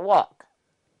everybody had to walk.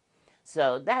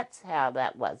 So that's how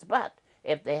that was. But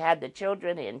if they had the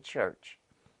children in church,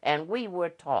 and we were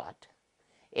taught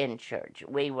in church,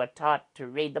 we were taught to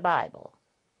read the Bible.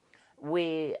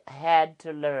 We had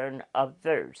to learn a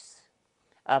verse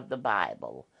of the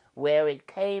Bible, where it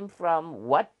came from,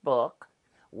 what book,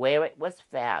 where it was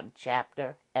found,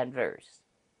 chapter and verse.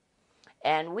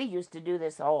 And we used to do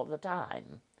this all the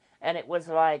time. And it was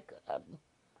like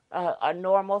a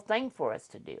normal thing for us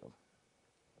to do.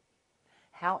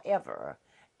 However,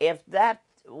 if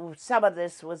some of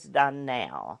this was done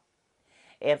now,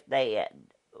 if they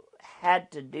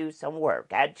had to do some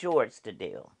work, had chores to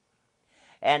do,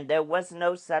 and there was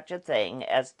no such a thing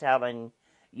as telling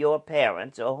your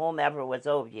parents or whomever was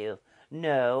over you,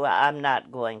 no, I'm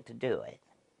not going to do it.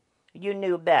 You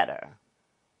knew better.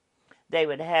 They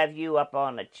would have you up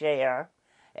on a chair,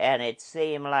 and it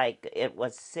seemed like it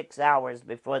was 6 hours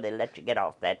before they let you get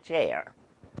off that chair.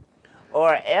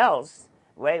 Or else,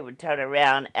 they would turn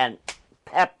around and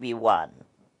pep you one.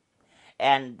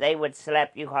 And they would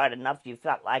slap you hard enough you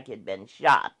felt like you'd been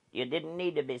shot. You didn't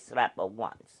need to be slapped but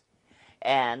once.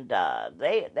 And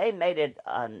they made it,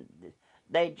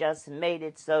 they just made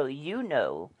it so you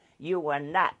know you were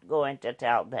not going to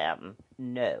tell them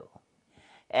no.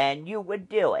 And you would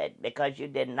do it because you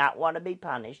did not want to be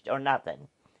punished or nothing.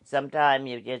 Sometimes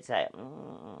you just say,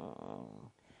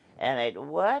 and it,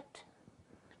 what?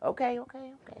 Okay,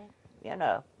 okay, okay. You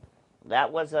know,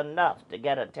 that was enough to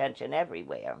get attention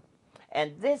everywhere.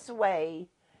 And this way,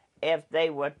 if they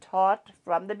were taught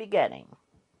from the beginning,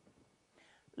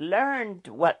 learned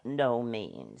what no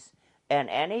means, and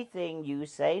anything you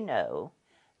say no,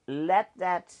 let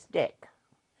that stick.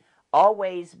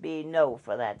 Always be no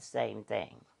for that same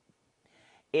thing.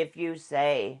 If you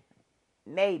say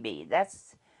maybe,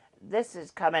 this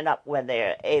is coming up when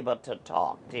they're able to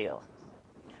talk to you.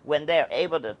 When they're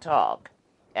able to talk,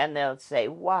 and they'll say,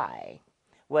 why?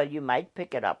 Well, you might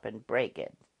pick it up and break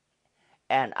it.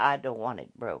 And I don't want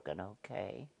it broken,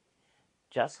 okay?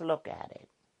 Just look at it.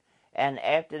 And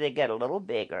after they get a little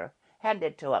bigger, hand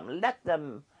it to them. Let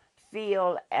them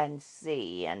feel and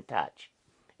see and touch.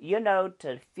 You know,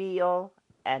 to feel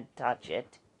and touch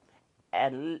it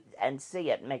and see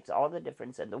it makes all the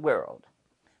difference in the world.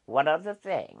 One other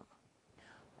thing.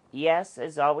 Yes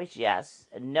is always yes.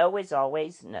 No is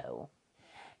always no.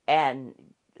 And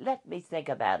let me think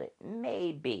about it.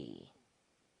 Maybe.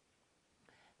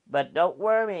 But don't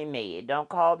worry me. Don't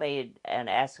call me and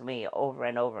ask me over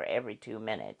and over every 2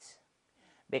 minutes.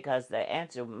 Because the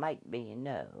answer might be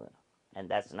no. And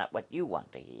that's not what you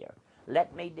want to hear.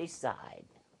 Let me decide.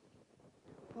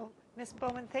 Well, Miss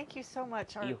Bowman, thank you so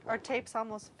much. Our tape's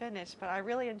almost finished, but I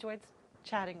really enjoyed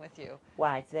chatting with you.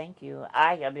 Why, thank you.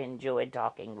 I have enjoyed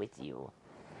talking with you.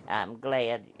 I'm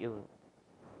glad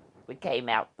we came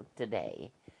out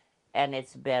today. And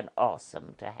it's been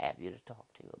awesome to have you to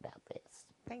talk to about this.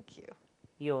 Thank you.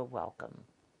 You're welcome.